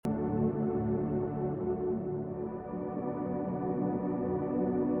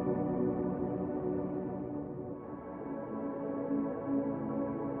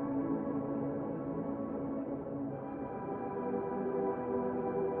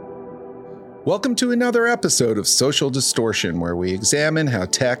Welcome to another episode of Social Distortion, where we examine how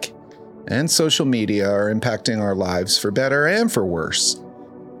tech and social media are impacting our lives for better and for worse.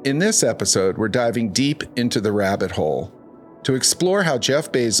 In this episode, we're diving deep into the rabbit hole to explore how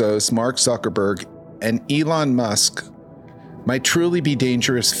Jeff Bezos, Mark Zuckerberg, and Elon Musk might truly be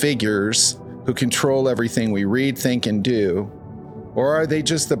dangerous figures who control everything we read, think, and do, or are they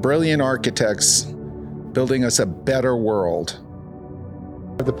just the brilliant architects building us a better world?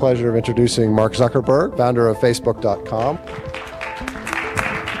 I have the pleasure of introducing Mark Zuckerberg, founder of Facebook.com.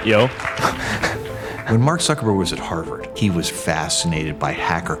 Yo. When Mark Zuckerberg was at Harvard, he was fascinated by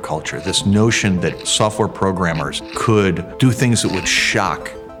hacker culture, this notion that software programmers could do things that would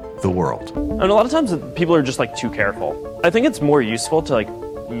shock the world. And a lot of times people are just too careful. I think it's more useful to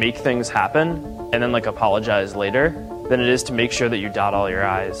make things happen and then apologize later than it is to make sure that you dot all your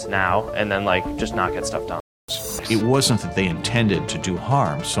I's now and then just not get stuff done. It wasn't that they intended to do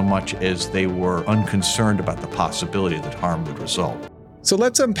harm so much as they were unconcerned about the possibility that harm would result. So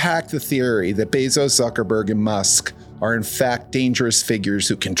let's unpack the theory that Bezos, Zuckerberg, and Musk are in fact dangerous figures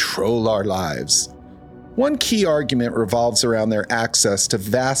who control our lives. One key argument revolves around their access to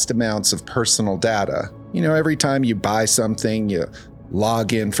vast amounts of personal data. Every time you buy something, you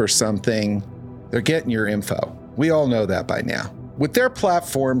log in for something, they're getting your info. We all know that by now. With their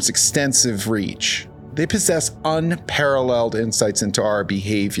platform's extensive reach, they possess unparalleled insights into our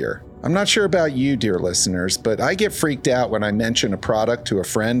behavior. I'm not sure about you, dear listeners, but I get freaked out when I mention a product to a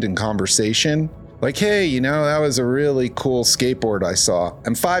friend in conversation. Hey, that was a really cool skateboard I saw.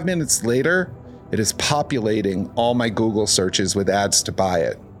 And 5 minutes later, it is populating all my Google searches with ads to buy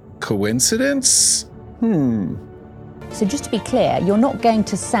it. Coincidence? So just to be clear, you're not going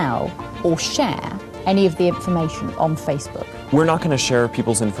to sell or share any of the information on Facebook. We're not going to share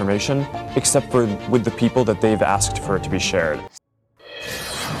people's information except for with the people that they've asked for it to be shared.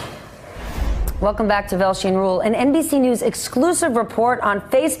 Welcome back to Velshi and Rule, an NBC News exclusive report on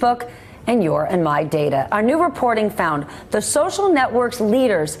Facebook and your and my data. Our new reporting found the social network's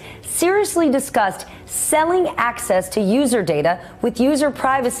leaders seriously discussed selling access to user data, with user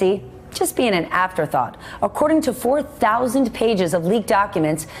privacy just being an afterthought. According to 4,000 pages of leaked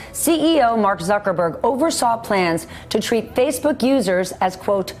documents, CEO Mark Zuckerberg oversaw plans to treat Facebook users as,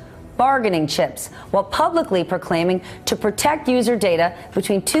 quote, bargaining chips, while publicly proclaiming to protect user data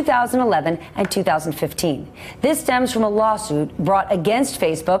between 2011 and 2015. This stems from a lawsuit brought against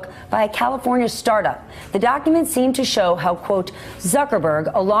Facebook by a California startup. The documents seem to show how, quote,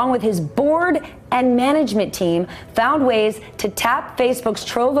 Zuckerberg, along with his board and management team, found ways to tap Facebook's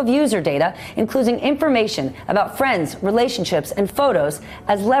trove of user data, including information about friends, relationships, and photos,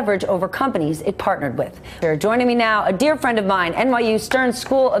 as leverage over companies it partnered with. Joining me now, a dear friend of mine, NYU Stern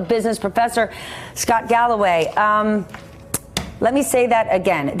School of Business professor Scott Galloway. Let me say that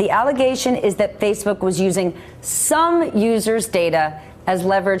again. The allegation is that Facebook was using some users' data as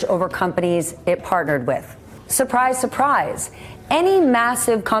leverage over companies it partnered with. Surprise, surprise. Any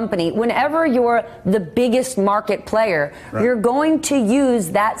massive company, whenever you're the biggest market player, right, you're going to use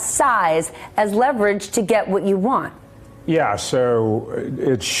that size as leverage to get what you want. Yeah, so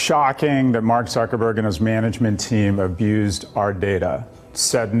it's shocking that Mark Zuckerberg and his management team abused our data.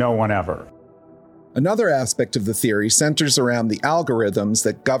 Said no one ever. Another aspect of the theory centers around the algorithms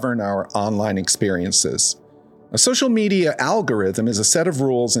that govern our online experiences. A social media algorithm is a set of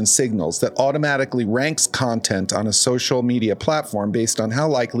rules and signals that automatically ranks content on a social media platform based on how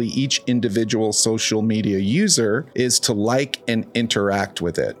likely each individual social media user is to like and interact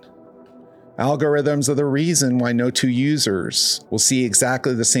with it. Algorithms are the reason why no two users will see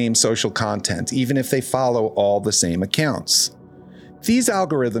exactly the same social content, even if they follow all the same accounts. These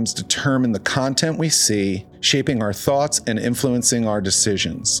algorithms determine the content we see, shaping our thoughts and influencing our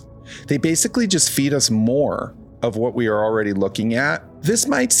decisions. They basically just feed us more of what we are already looking at. This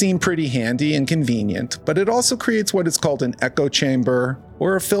might seem pretty handy and convenient, but it also creates what is called an echo chamber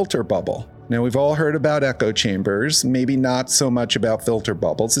or a filter bubble. Now, we've all heard about echo chambers, maybe not so much about filter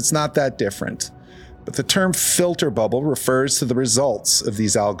bubbles. It's not that different. But the term filter bubble refers to the results of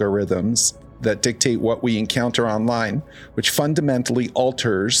these algorithms that dictate what we encounter online, which fundamentally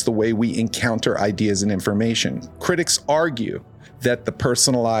alters the way we encounter ideas and information. Critics argue that the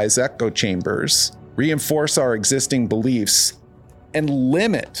personalized echo chambers reinforce our existing beliefs and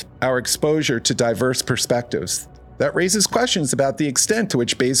limit our exposure to diverse perspectives. That raises questions about the extent to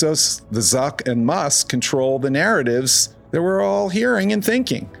which Bezos, the Zuck, and Musk control the narratives that we're all hearing and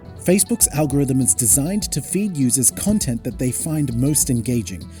thinking. Facebook's algorithm is designed to feed users content that they find most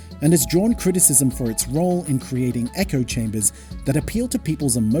engaging, and has drawn criticism for its role in creating echo chambers that appeal to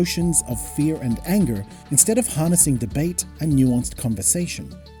people's emotions of fear and anger instead of harnessing debate and nuanced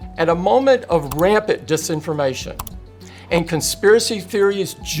conversation. At a moment of rampant disinformation and conspiracy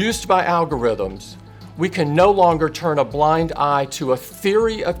theories juiced by algorithms, we can no longer turn a blind eye to a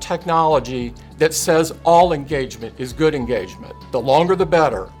theory of technology that says all engagement is good engagement, the longer the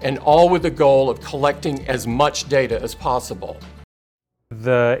better, and all with the goal of collecting as much data as possible.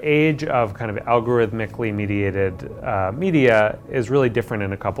 The age of kind of algorithmically mediated media is really different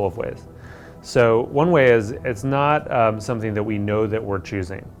in a couple of ways. So one way is it's not something that we know that we're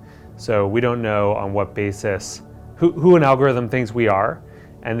choosing. So we don't know on what basis, who an algorithm thinks we are,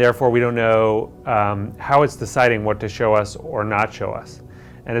 and therefore we don't know how it's deciding what to show us or not show us.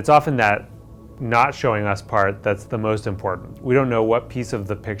 And it's often that not showing us part that's the most important. We don't know what piece of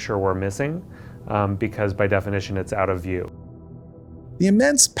the picture we're missing because by definition it's out of view. The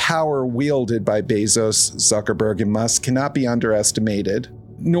immense power wielded by Bezos, Zuckerberg, and Musk cannot be underestimated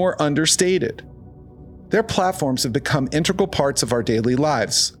nor understated. Their platforms have become integral parts of our daily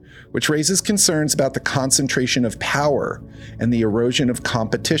lives, which raises concerns about the concentration of power and the erosion of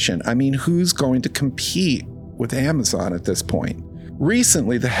competition. I mean, who's going to compete with Amazon at this point?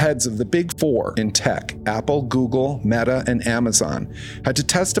 Recently, the heads of the big four in tech, Apple, Google, Meta, and Amazon, had to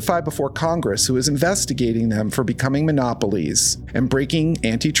testify before Congress, who is investigating them for becoming monopolies and breaking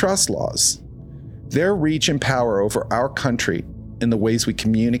antitrust laws. Their reach and power over our country in the ways we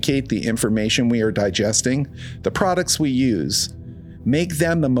communicate, the information we are digesting, the products we use, make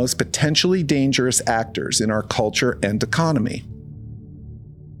them the most potentially dangerous actors in our culture and economy.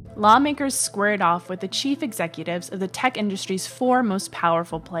 Lawmakers squared off with the chief executives of the tech industry's four most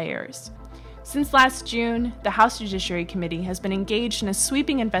powerful players. Since last June, the House Judiciary Committee has been engaged in a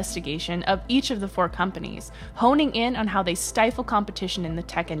sweeping investigation of each of the four companies, honing in on how they stifle competition in the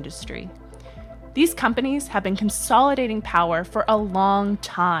tech industry. These companies have been consolidating power for a long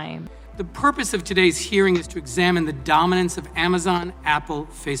time. The purpose of today's hearing is to examine the dominance of Amazon, Apple,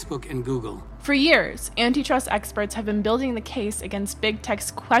 Facebook, and Google. For years, antitrust experts have been building the case against big tech's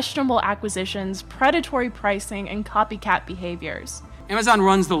questionable acquisitions, predatory pricing, and copycat behaviors. Amazon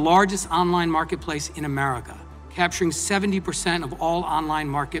runs the largest online marketplace in America, capturing 70% of all online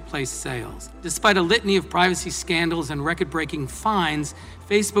marketplace sales. Despite a litany of privacy scandals and record-breaking fines,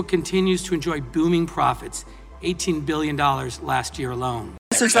 Facebook continues to enjoy booming profits, $18 billion last year alone.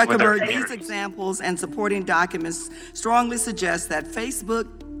 Mr. Zuckerberg, these examples and supporting documents strongly suggest that Facebook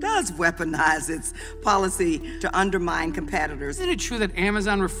does weaponize its policy to undermine competitors. Isn't it true that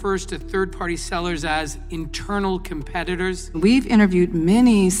Amazon refers to third-party sellers as internal competitors? We've interviewed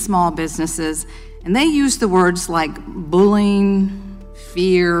many small businesses, and they use the words like bullying,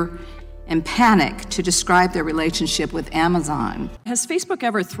 fear, and panic to describe their relationship with Amazon. Has Facebook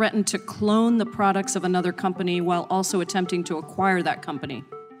ever threatened to clone the products of another company while also attempting to acquire that company?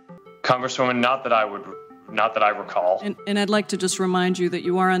 Congresswoman, not that I recall. And I'd like to just remind you that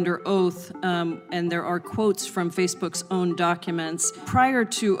you are under oath, and there are quotes from Facebook's own documents. Prior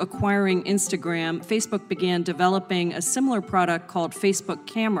to acquiring Instagram, Facebook began developing a similar product called Facebook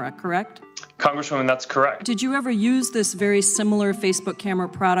Camera, correct? Congresswoman, that's correct. Did you ever use this very similar Facebook Camera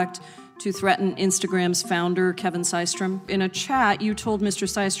product to threaten Instagram's founder, Kevin Systrom? In a chat, you told Mr.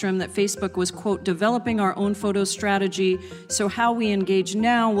 Systrom that Facebook was, quote, developing our own photo strategy, so how we engage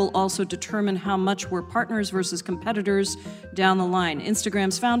now will also determine how much we're partners versus competitors down the line.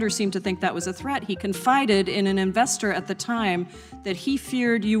 Instagram's founder seemed to think that was a threat. He confided in an investor at the time that he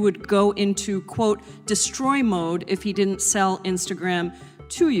feared you would go into, quote, destroy mode if he didn't sell Instagram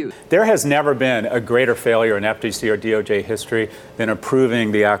to you. There has never been a greater failure in FTC or DOJ history than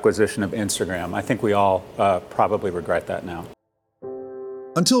approving the acquisition of Instagram. I think we all probably regret that now.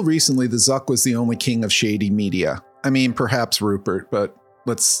 Until recently, the Zuck was the only king of shady media. I mean, perhaps Rupert, but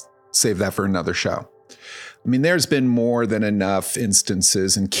let's save that for another show. I mean, there's been more than enough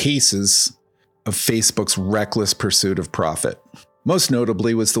instances and cases of Facebook's reckless pursuit of profit. Most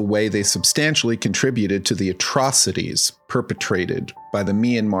notably was the way they substantially contributed to the atrocities perpetrated by the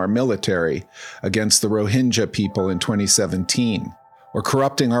Myanmar military against the Rohingya people in 2017, or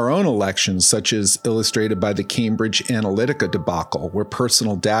corrupting our own elections, such as illustrated by the Cambridge Analytica debacle, where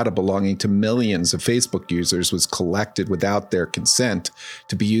personal data belonging to millions of Facebook users was collected without their consent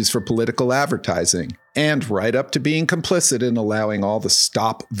to be used for political advertising, and right up to being complicit in allowing all the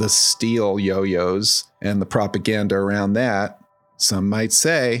Stop the Steal yo-yos and the propaganda around that, some might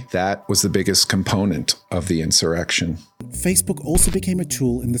say that was the biggest component of the insurrection. Facebook also became a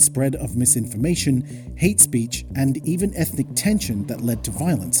tool in the spread of misinformation, hate speech, and even ethnic tension that led to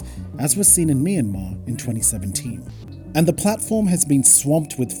violence, as was seen in Myanmar in 2017. And the platform has been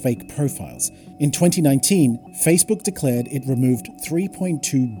swamped with fake profiles. In 2019, Facebook declared it removed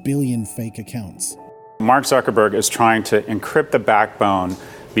 3.2 billion fake accounts. Mark Zuckerberg is trying to encrypt the backbone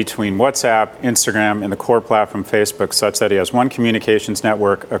between WhatsApp, Instagram, and the core platform Facebook such that he has one communications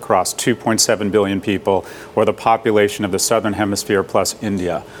network across 2.7 billion people, or the population of the Southern Hemisphere plus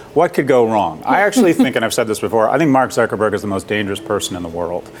India. What could go wrong? I actually think, and I've said this before, I think Mark Zuckerberg is the most dangerous person in the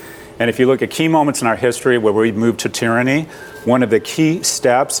world. And if you look at key moments in our history where we've moved to tyranny, one of the key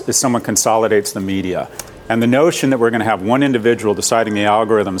steps is someone consolidates the media. And the notion that we're going to have one individual deciding the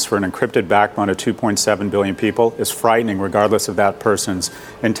algorithms for an encrypted backbone of 2.7 billion people is frightening, regardless of that person's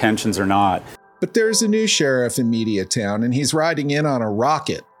intentions or not. But there's a new sheriff in Mediatown, and he's riding in on a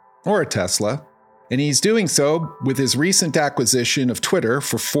rocket, or a Tesla. And he's doing so with his recent acquisition of Twitter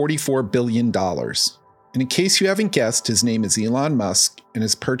for $44 billion. And in case you haven't guessed, his name is Elon Musk, and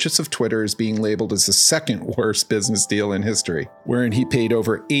his purchase of Twitter is being labeled as the second worst business deal in history, wherein he paid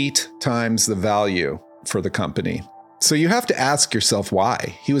over 8 times the value for the company. So you have to ask yourself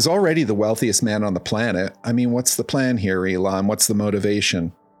why. He was already the wealthiest man on the planet. I mean, what's the plan here, Elon? What's the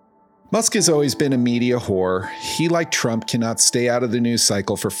motivation? Musk has always been a media whore. He, like Trump, cannot stay out of the news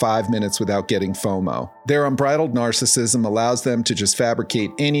cycle for 5 minutes without getting FOMO. Their unbridled narcissism allows them to just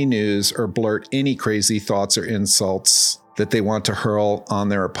fabricate any news or blurt any crazy thoughts or insults that they want to hurl on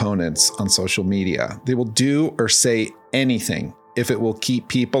their opponents on social media. They will do or say anything if it will keep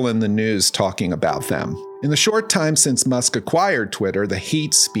people in the news talking about them. In the short time since Musk acquired Twitter, the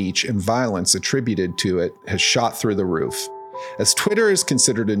hate speech and violence attributed to it has shot through the roof. As Twitter is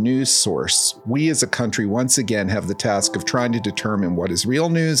considered a news source, we as a country once again have the task of trying to determine what is real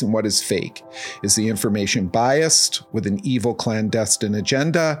news and what is fake. Is the information biased with an evil clandestine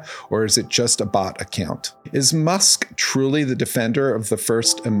agenda, or is it just a bot account? Is Musk truly the defender of the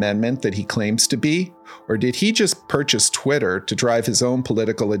First Amendment that he claims to be? Or did he just purchase Twitter to drive his own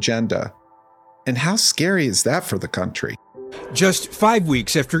political agenda? And how scary is that for the country? Just 5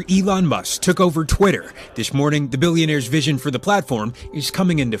 weeks after Elon Musk took over Twitter, this morning the billionaire's vision for the platform is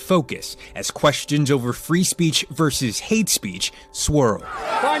coming into focus as questions over free speech versus hate speech swirl.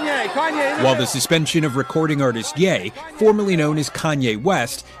 Kanye. While the suspension of recording artist Ye, formerly known as Kanye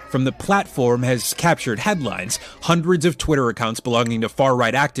West, from the platform has captured headlines, hundreds of Twitter accounts belonging to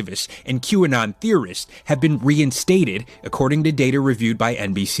far-right activists and QAnon theorists have been reinstated, according to data reviewed by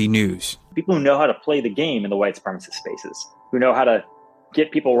NBC News. People who know how to play the game in the white supremacist spaces, who know how to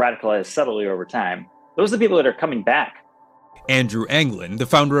get people radicalized subtly over time. Those are the people that are coming back. Andrew Anglin, the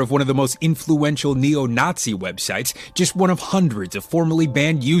founder of one of the most influential neo-Nazi websites, just one of hundreds of formerly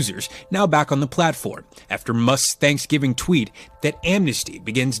banned users now back on the platform after Musk's Thanksgiving tweet that amnesty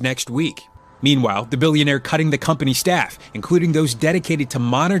begins next week. Meanwhile, the billionaire cutting the company staff, including those dedicated to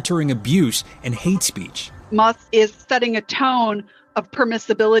monitoring abuse and hate speech. Musk is setting a tone of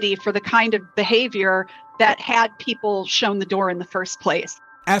permissibility for the kind of behavior that had people shown the door in the first place.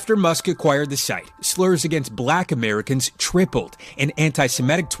 After Musk acquired the site, slurs against Black Americans tripled, and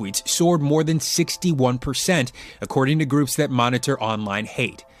anti-Semitic tweets soared more than 61%, according to groups that monitor online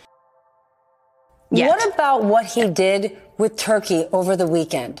hate. What about what he did with Turkey over the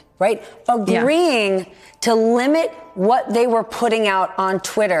weekend, right? Agreeing to limit what they were putting out on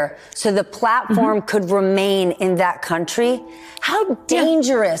Twitter so the platform could remain in that country. How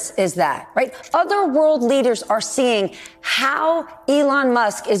dangerous is that, right? Other world leaders are seeing how Elon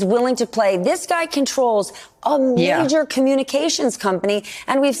Musk is willing to play. This guy controls a major communications company,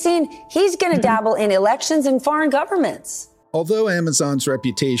 and we've seen he's going to dabble in elections and foreign governments. Although Amazon's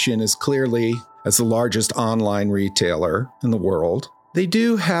reputation is clearly as the largest online retailer in the world, they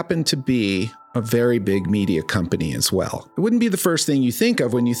do happen to be a very big media company as well. It wouldn't be the first thing you think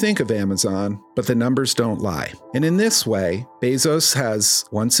of when you think of Amazon, but the numbers don't lie. And in this way, Bezos has,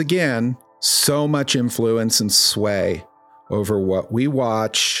 once again, so much influence and sway over what we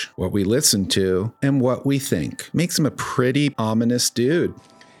watch, what we listen to, and what we think. Makes him a pretty ominous dude.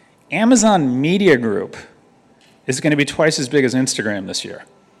 Amazon Media Group is going to be twice as big as Instagram this year.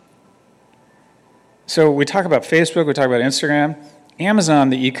 So we talk about Facebook, we talk about Instagram. Amazon,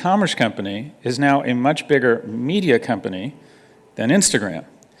 the e-commerce company, is now a much bigger media company than Instagram.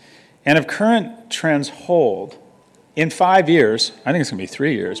 And if current trends hold, in 5 years, I think it's going to be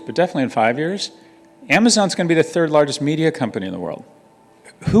 3 years, but definitely in 5 years, Amazon's going to be the third largest media company in the world.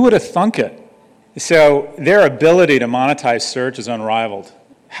 Who would have thunk it? So their ability to monetize search is unrivaled.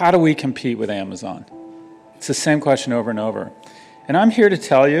 How do we compete with Amazon? It's the same question over and over. And I'm here to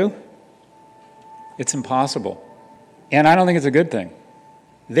tell you, it's impossible. And I don't think it's a good thing.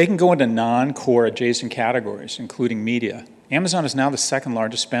 They can go into non-core adjacent categories, including media. Amazon is now the second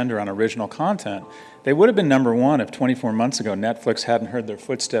largest spender on original content. They would have been number one if 24 months ago Netflix hadn't heard their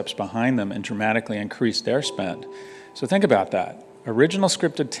footsteps behind them and dramatically increased their spend. So think about that. Original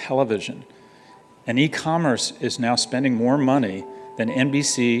scripted television and e-commerce is now spending more money than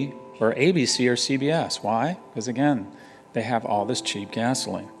NBC or ABC or CBS. Why? Because again, they have all this cheap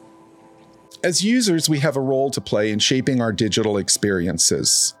gasoline. As users, we have a role to play in shaping our digital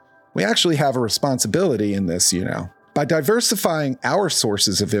experiences. We actually have a responsibility in this, By diversifying our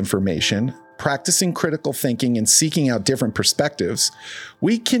sources of information, practicing critical thinking, and seeking out different perspectives,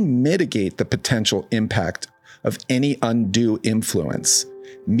 we can mitigate the potential impact of any undue influence.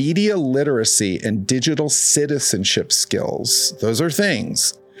 Media literacy and digital citizenship skills, those are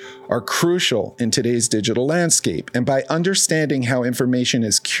things, are crucial in today's digital landscape. And by understanding how information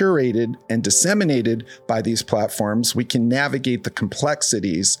is curated and disseminated by these platforms, we can navigate the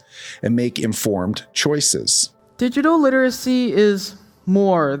complexities and make informed choices. Digital literacy is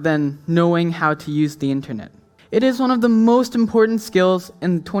more than knowing how to use the internet. It is one of the most important skills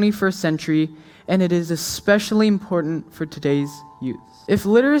in the 21st century, and it is especially important for today's youth. If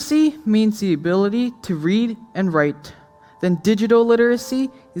literacy means the ability to read and write, then digital literacy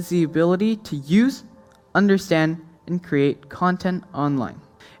is the ability to use, understand, and create content online.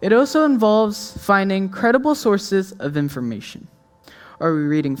 It also involves finding credible sources of information. Are we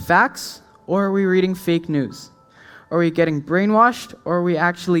reading facts, or are we reading fake news? Are we getting brainwashed, or are we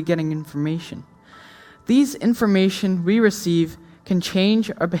actually getting information? These information we receive can change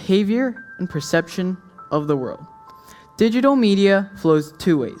our behavior and perception of the world. Digital media flows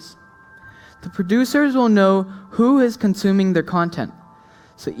two ways. The producers will know who is consuming their content.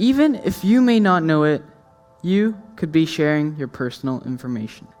 So even if you may not know it, you could be sharing your personal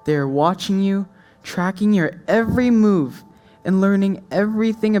information. They are watching you, tracking your every move, and learning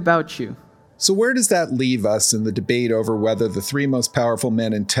everything about you. So where does that leave us in the debate over whether the three most powerful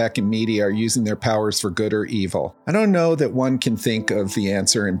men in tech and media are using their powers for good or evil? I don't know that one can think of the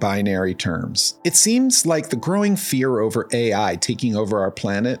answer in binary terms. It seems like the growing fear over AI taking over our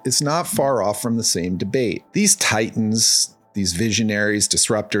planet is not far off from the same debate. These titans, these visionaries,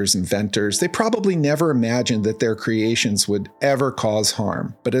 disruptors, inventors, they probably never imagined that their creations would ever cause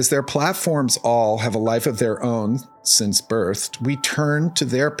harm. But as their platforms all have a life of their own since birth, we turn to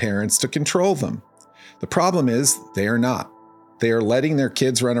their parents to control them. The problem is they are not. They are letting their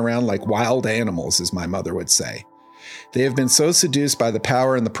kids run around like wild animals, as my mother would say. They have been so seduced by the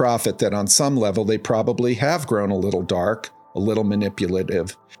power and the profit that on some level they probably have grown a little dark, a little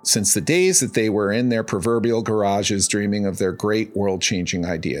manipulative, since the days that they were in their proverbial garages dreaming of their great world-changing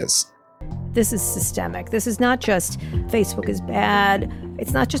ideas. This is systemic. This is not just Facebook is bad.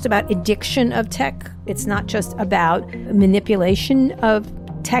 It's not just about addiction of tech. It's not just about manipulation of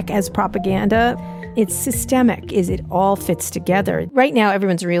tech as propaganda. It's systemic. It all fits together. Right now,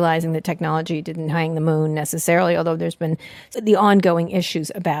 everyone's realizing that technology didn't hang the moon necessarily, although there's been the ongoing issues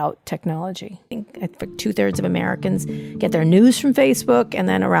about technology. I think 2/3 of Americans get their news from Facebook, and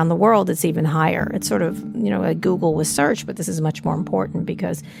then around the world, it's even higher. It's sort of, like Google with search, but this is much more important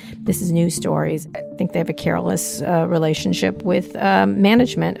because this is news stories. I think they have a careless relationship with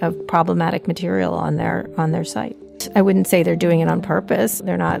management of problematic material on their site. I wouldn't say they're doing it on purpose.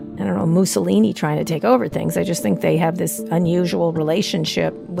 They're not, Mussolini trying to take over things. I just think they have this unusual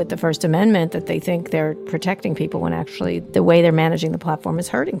relationship with the First Amendment that they think they're protecting people when actually the way they're managing the platform is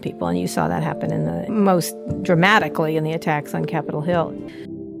hurting people. And you saw that happen most dramatically in the attacks on Capitol Hill.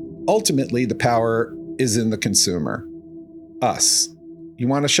 Ultimately, the power is in the consumer. Us. You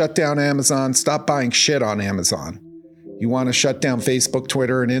want to shut down Amazon? Stop buying shit on Amazon. You want to shut down Facebook,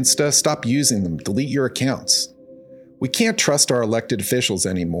 Twitter, and Insta? Stop using them. Delete your accounts. We can't trust our elected officials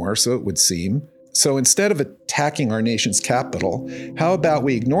anymore, so it would seem. So instead of attacking our nation's capital, how about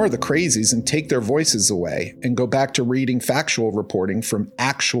we ignore the crazies and take their voices away and go back to reading factual reporting from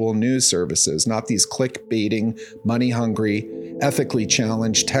actual news services, not these clickbaiting, money-hungry, ethically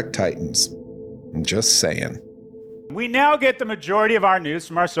challenged tech titans? I'm just saying. We now get the majority of our news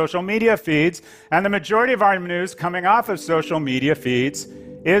from our social media feeds, and the majority of our news coming off of social media feeds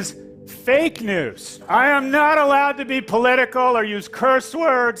is fake news. I am not allowed to be political or use curse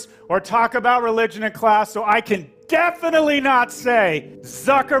words or talk about religion in class, so I can definitely not say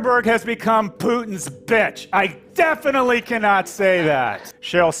Zuckerberg has become Putin's bitch. I definitely cannot say that.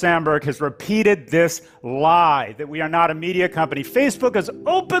 Sheryl Sandberg has repeated this lie that we are not a media company. Facebook has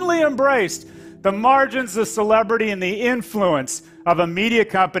openly embraced the margins, the celebrity, and the influence of a media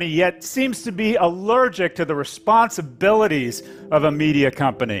company, yet seems to be allergic to the responsibilities of a media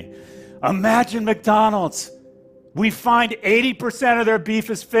company. Imagine McDonald's. We find 80% of their beef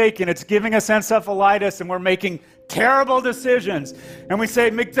is fake and it's giving us encephalitis and we're making terrible decisions. And we say,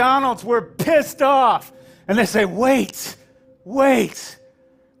 McDonald's, we're pissed off. And they say, wait,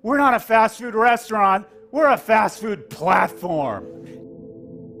 we're not a fast food restaurant, we're a fast food platform.